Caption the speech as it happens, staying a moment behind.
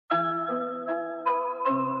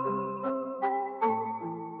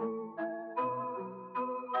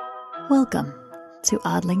Welcome to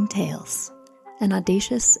Oddling Tales, an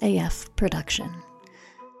Audacious AF production.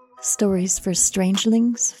 Stories for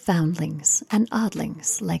strangelings, foundlings, and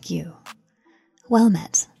oddlings like you. Well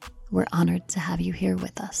met. We're honored to have you here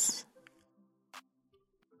with us.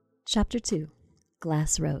 Chapter 2,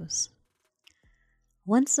 Glass Rose.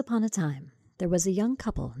 Once upon a time, there was a young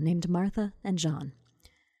couple named Martha and John.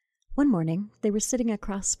 One morning, they were sitting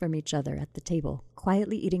across from each other at the table,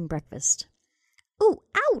 quietly eating breakfast. "Oh,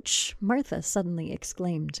 ouch!" Martha suddenly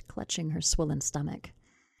exclaimed, clutching her swollen stomach.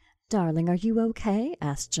 "Darling, are you okay?"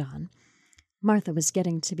 asked John. Martha was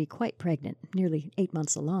getting to be quite pregnant, nearly 8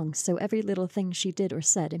 months along, so every little thing she did or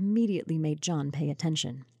said immediately made John pay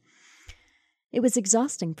attention. It was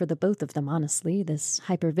exhausting for the both of them, honestly, this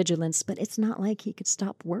hypervigilance, but it's not like he could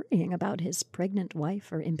stop worrying about his pregnant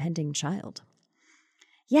wife or impending child.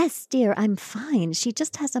 "Yes, dear, I'm fine. She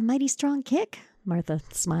just has a mighty strong kick." Martha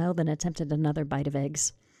smiled and attempted another bite of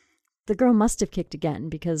eggs. The girl must have kicked again,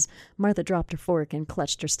 because Martha dropped her fork and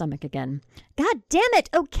clutched her stomach again. "God damn it!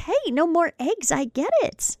 Okay, no more eggs, I get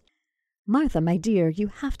it." "Martha, my dear, you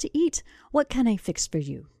have to eat. What can I fix for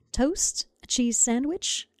you? Toast? A cheese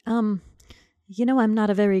sandwich? You know I'm not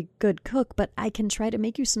a very good cook, but I can try to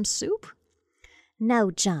make you some soup." "No,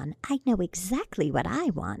 John, I know exactly what I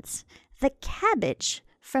want. The cabbage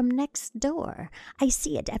from next door. I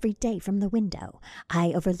see it every day from the window.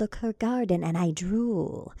 I overlook her garden and I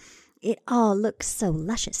drool. It all looks so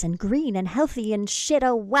luscious and green and healthy and shit.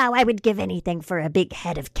 Oh, wow, I would give anything for a big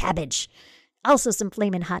head of cabbage. Also some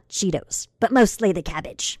flamin' hot Cheetos, but mostly the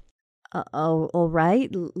cabbage." "Oh, all right.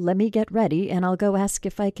 Let me get ready, and I'll go ask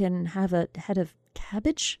if I can have a head of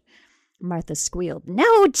cabbage." Martha squealed.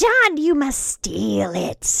 "No, John, you must steal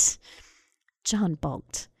it." John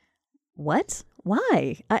balked. "What?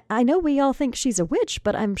 Why? I know we all think she's a witch,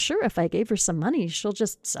 but I'm sure if I gave her some money, she'll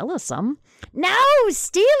just sell us some." "No,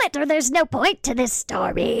 steal it, or there's no point to this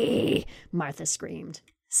story," Martha screamed.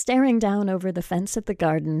 Staring down over the fence at the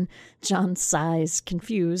garden, John sighs,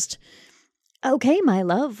 confused. "Okay, my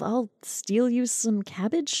love, I'll steal you some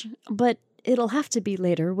cabbage, but it'll have to be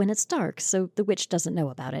later when it's dark, so the witch doesn't know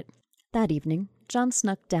about it." That evening, John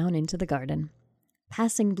snuck down into the garden.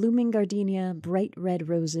 Passing blooming gardenia, bright red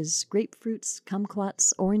roses, grapefruits,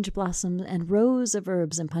 kumquats, orange blossoms, and rows of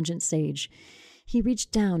herbs and pungent sage, he reached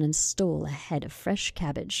down and stole a head of fresh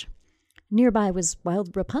cabbage. Nearby was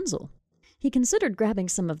wild Rapunzel. He considered grabbing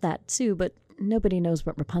some of that too, but nobody knows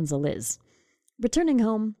what Rapunzel is. Returning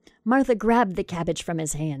home, Martha grabbed the cabbage from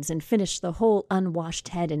his hands and finished the whole unwashed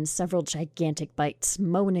head in several gigantic bites,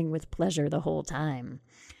 moaning with pleasure the whole time.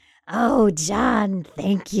 "Oh, John,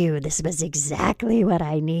 thank you. This was exactly what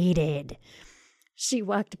I needed." She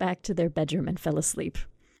walked back to their bedroom and fell asleep.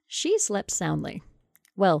 She slept soundly.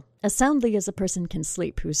 Well, as soundly as a person can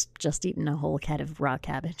sleep who's just eaten a whole head of raw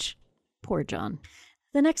cabbage. Poor John.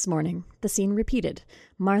 The next morning, the scene repeated,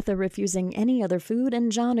 Martha refusing any other food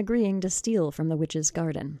and John agreeing to steal from the witch's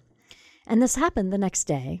garden. And this happened the next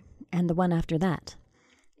day, and the one after that.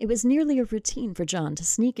 It was nearly a routine for John to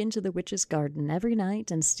sneak into the witch's garden every night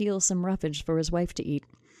and steal some roughage for his wife to eat.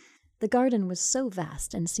 The garden was so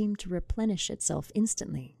vast and seemed to replenish itself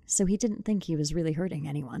instantly, so he didn't think he was really hurting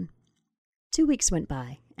anyone. 2 weeks went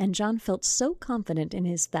by, and John felt so confident in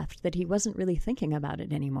his theft that he wasn't really thinking about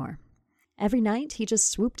it anymore. Every night, he just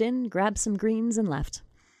swooped in, grabbed some greens, and left.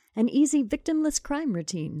 An easy, victimless crime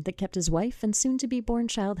routine that kept his wife and soon-to-be-born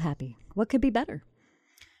child happy. What could be better?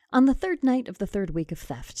 On the third night of the third week of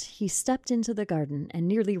theft, he stepped into the garden and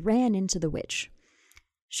nearly ran into the witch.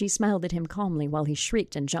 She smiled at him calmly while he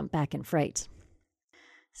shrieked and jumped back in fright.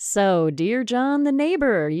 "So, dear John the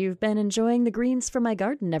neighbor, you've been enjoying the greens from my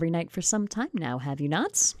garden every night for some time now, have you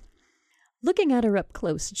not?" Looking at her up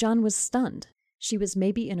close, John was stunned. She was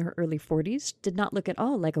maybe in her early 40s, did not look at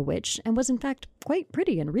all like a witch, and was in fact quite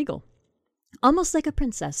pretty and regal. Almost like a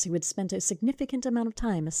princess who had spent a significant amount of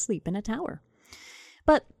time asleep in a tower.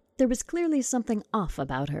 But there was clearly something off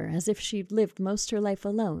about her, as if she'd lived most her life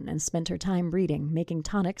alone and spent her time reading, making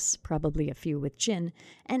tonics, probably a few with gin,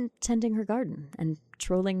 and tending her garden, and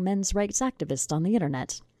trolling men's rights activists on the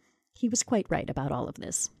internet. He was quite right about all of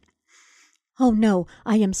this. "Oh no,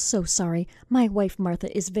 I am so sorry. My wife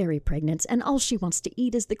Martha is very pregnant, and all she wants to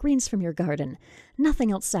eat is the greens from your garden.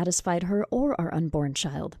 Nothing else satisfied her or our unborn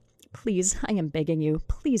child. Please, I am begging you,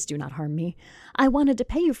 please do not harm me. I wanted to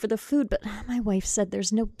pay you for the food, but my wife said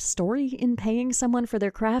there's no story in paying someone for their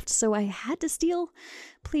craft, so I had to steal.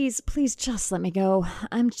 Please just let me go.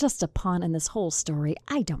 I'm just a pawn in this whole story.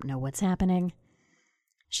 I don't know what's happening."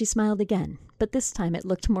 She smiled again, but this time it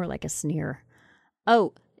looked more like a sneer.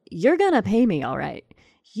 "Oh, you're gonna pay me, all right.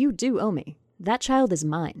 You do owe me. That child is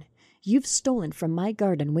mine. You've stolen from my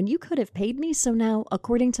garden when you could have paid me, so now,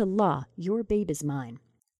 according to law, your babe is mine."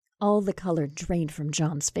 All the color drained from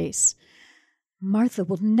John's face. "Martha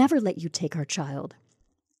will never let you take our child."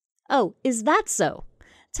 "Oh, is that so?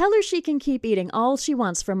 Tell her she can keep eating all she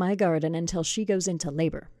wants from my garden until she goes into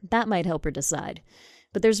labor. That might help her decide.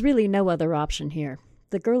 But there's really no other option here.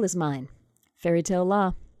 The girl is mine. Fairy tale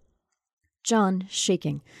law." John,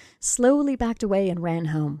 shaking, slowly backed away and ran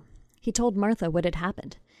home. He told Martha what had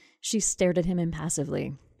happened. She stared at him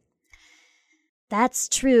impassively. "That's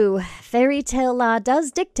true. Fairy tale law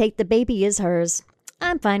does dictate the baby is hers.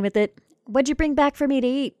 I'm fine with it. What'd you bring back for me to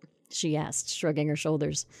eat?" she asked, shrugging her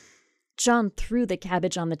shoulders. John threw the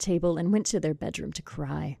cabbage on the table and went to their bedroom to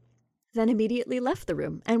cry, then immediately left the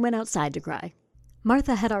room and went outside to cry.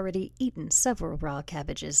 Martha had already eaten several raw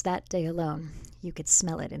cabbages that day alone. You could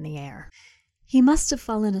smell it in the air. He must have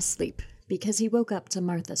fallen asleep, because he woke up to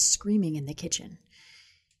Martha screaming in the kitchen.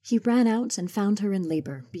 He ran out and found her in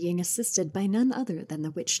labor, being assisted by none other than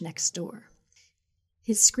the witch next door.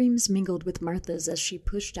 His screams mingled with Martha's as she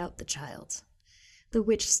pushed out the child. The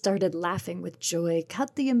witch started laughing with joy,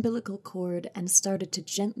 cut the umbilical cord, and started to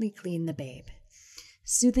gently clean the babe.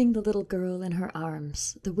 Soothing the little girl in her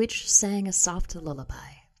arms, the witch sang a soft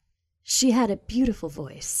lullaby. She had a beautiful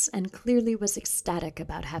voice and clearly was ecstatic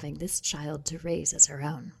about having this child to raise as her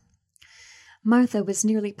own. Martha was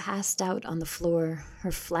nearly passed out on the floor,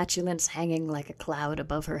 her flatulence hanging like a cloud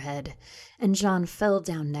above her head, and John fell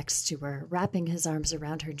down next to her, wrapping his arms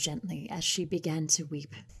around her gently as she began to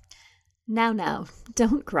weep. Now,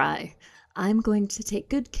 don't cry. I'm going to take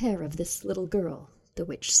good care of this little girl," the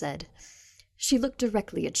witch said. She looked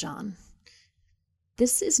directly at John.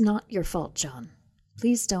 "This is not your fault, John.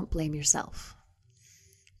 Please don't blame yourself."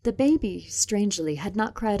 The baby, strangely, had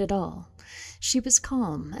not cried at all. She was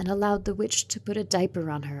calm and allowed the witch to put a diaper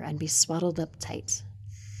on her and be swaddled up tight.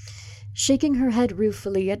 Shaking her head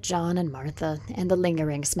ruefully at John and Martha and the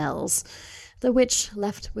lingering smells, the witch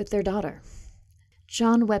left with their daughter.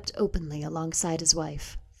 John wept openly alongside his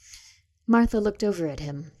wife. Martha looked over at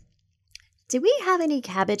him. "Do we have any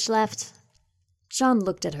cabbage left?" John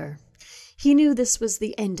looked at her. He knew this was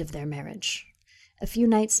the end of their marriage. A few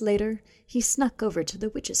nights later, he snuck over to the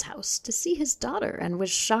witch's house to see his daughter and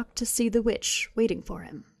was shocked to see the witch waiting for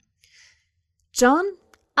him. "John,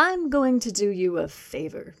 I'm going to do you a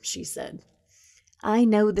favor," she said. "I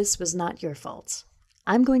know this was not your fault.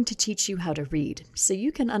 I'm going to teach you how to read, so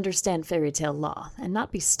you can understand fairy tale law and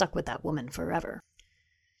not be stuck with that woman forever."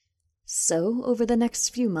 So, over the next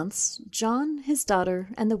few months, John, his daughter,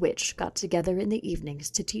 and the witch got together in the evenings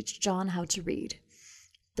to teach John how to read.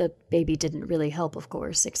 The baby didn't really help, of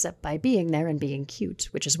course, except by being there and being cute,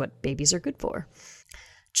 which is what babies are good for.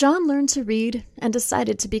 John learned to read and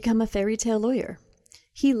decided to become a fairy tale lawyer.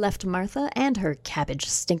 He left Martha and her cabbage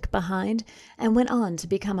stink behind and went on to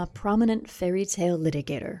become a prominent fairy tale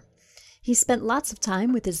litigator. He spent lots of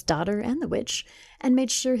time with his daughter and the witch and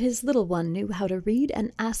made sure his little one knew how to read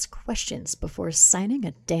and ask questions before signing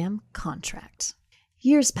a damn contract.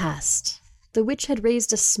 Years passed. The witch had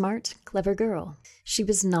raised a smart, clever girl. She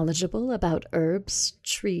was knowledgeable about herbs,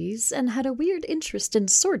 trees, and had a weird interest in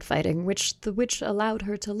sword fighting, which the witch allowed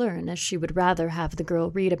her to learn, as she would rather have the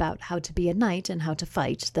girl read about how to be a knight and how to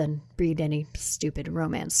fight than read any stupid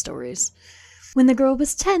romance stories. When the girl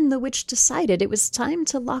was 10, the witch decided it was time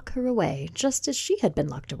to lock her away, just as she had been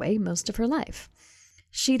locked away most of her life.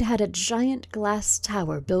 She'd had a giant glass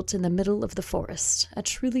tower built in the middle of the forest, a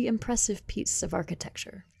truly impressive piece of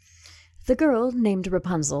architecture. The girl, named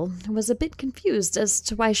Rapunzel, was a bit confused as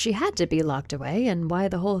to why she had to be locked away and why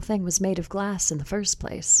the whole thing was made of glass in the first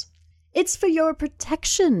place. "It's for your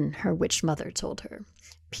protection," her witch mother told her.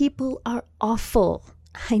 "People are awful.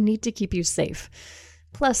 I need to keep you safe.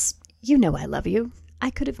 Plus, you know I love you.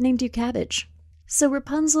 I could have named you Cabbage." So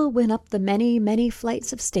Rapunzel went up the many, many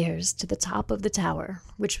flights of stairs to the top of the tower,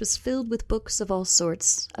 which was filled with books of all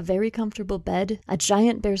sorts, a very comfortable bed, a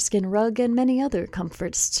giant bearskin rug, and many other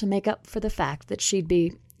comforts to make up for the fact that she'd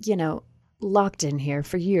be, locked in here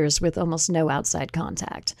for years with almost no outside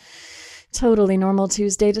contact. Totally normal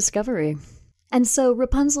Tuesday discovery. And so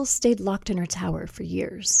Rapunzel stayed locked in her tower for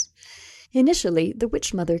years. Initially, the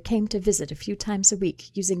witch mother came to visit a few times a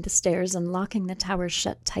week, using the stairs and locking the tower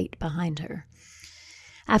shut tight behind her.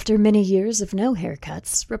 After many years of no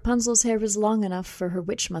haircuts, Rapunzel's hair was long enough for her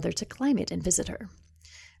witch mother to climb it and visit her.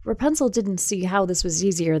 Rapunzel didn't see how this was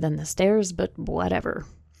easier than the stairs, but whatever.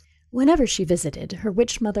 Whenever she visited, her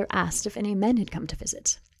witch mother asked if any men had come to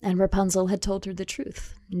visit, and Rapunzel had told her the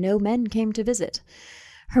truth. No men came to visit.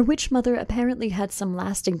 Her witch mother apparently had some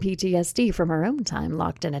lasting PTSD from her own time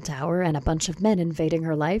locked in a tower and a bunch of men invading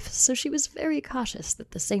her life, so she was very cautious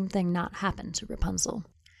that the same thing not happen to Rapunzel.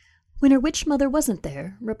 When her witch mother wasn't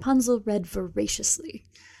there, Rapunzel read voraciously.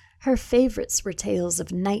 Her favorites were tales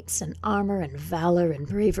of knights and armor and valor and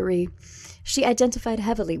bravery. She identified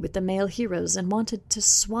heavily with the male heroes and wanted to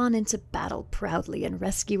swan into battle proudly and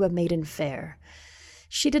rescue a maiden fair.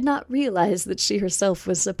 She did not realize that she herself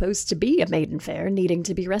was supposed to be a maiden fair needing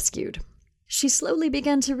to be rescued. She slowly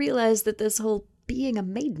began to realize that this whole being a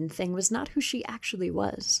maiden thing was not who she actually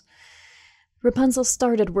was. Rapunzel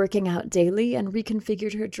started working out daily and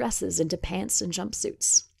reconfigured her dresses into pants and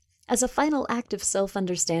jumpsuits. As a final act of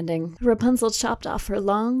self-understanding, Rapunzel chopped off her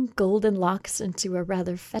long, golden locks into a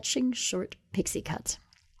rather fetching, short pixie cut.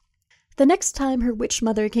 The next time her witch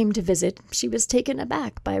mother came to visit, she was taken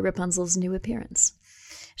aback by Rapunzel's new appearance.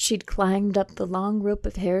 She'd climbed up the long rope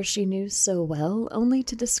of hair she knew so well, only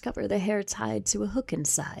to discover the hair tied to a hook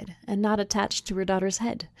inside and not attached to her daughter's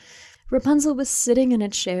head. Rapunzel was sitting in a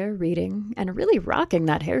chair reading and really rocking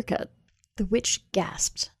that haircut. The witch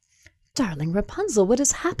gasped. "Darling Rapunzel, what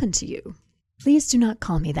has happened to you?" "Please do not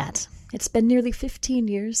call me that. It's been nearly 15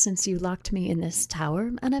 years since you locked me in this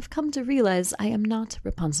tower, and I've come to realize I am not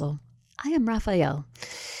Rapunzel. I am Raphael.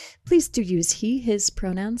 Please do use he, his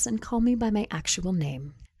pronouns and call me by my actual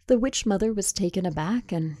name." The witch mother was taken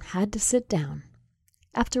aback and had to sit down.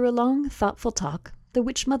 After a long, thoughtful talk, the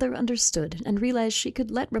witch mother understood and realized she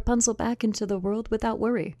could let Rapunzel back into the world without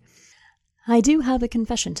worry. "I do have a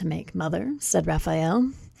confession to make, mother," said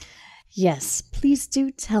Raphael. "Yes, please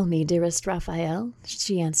do tell me, dearest Raphael,"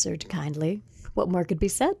 she answered kindly. "What more could be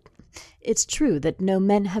said? It's true that no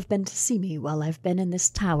men have been to see me while I've been in this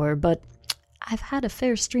tower, but I've had a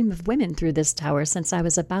fair stream of women through this tower since I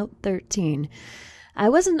was about 13. I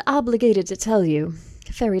wasn't obligated to tell you.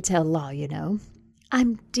 Fairy tale law, you know.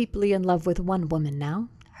 I'm deeply in love with one woman now.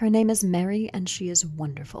 Her name is Mary, and she is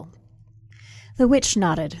wonderful." The witch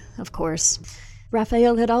nodded, of course.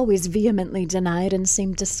 Raphael had always vehemently denied and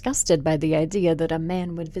seemed disgusted by the idea that a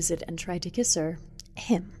man would visit and try to kiss her.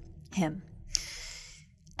 Him.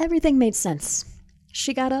 Everything made sense.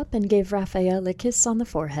 She got up and gave Raphael a kiss on the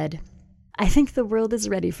forehead. "I think the world is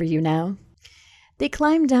ready for you now." They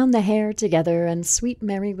climbed down the hair together, and sweet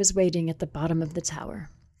Mary was waiting at the bottom of the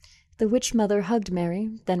tower. The witch mother hugged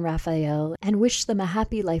Mary, then Raphael, and wished them a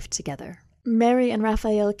happy life together. Mary and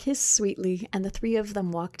Raphael kissed sweetly, and the three of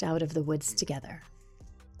them walked out of the woods together.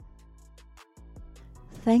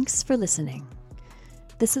 Thanks for listening.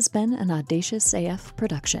 This has been an Audacious AF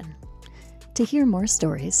production. To hear more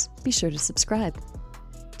stories, be sure to subscribe.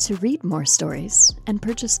 To read more stories and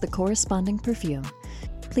purchase the corresponding perfume,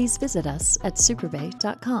 please visit us at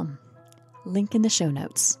sucrerbay.com. Link in the show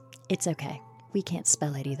notes. It's okay, we can't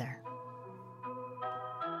spell it either.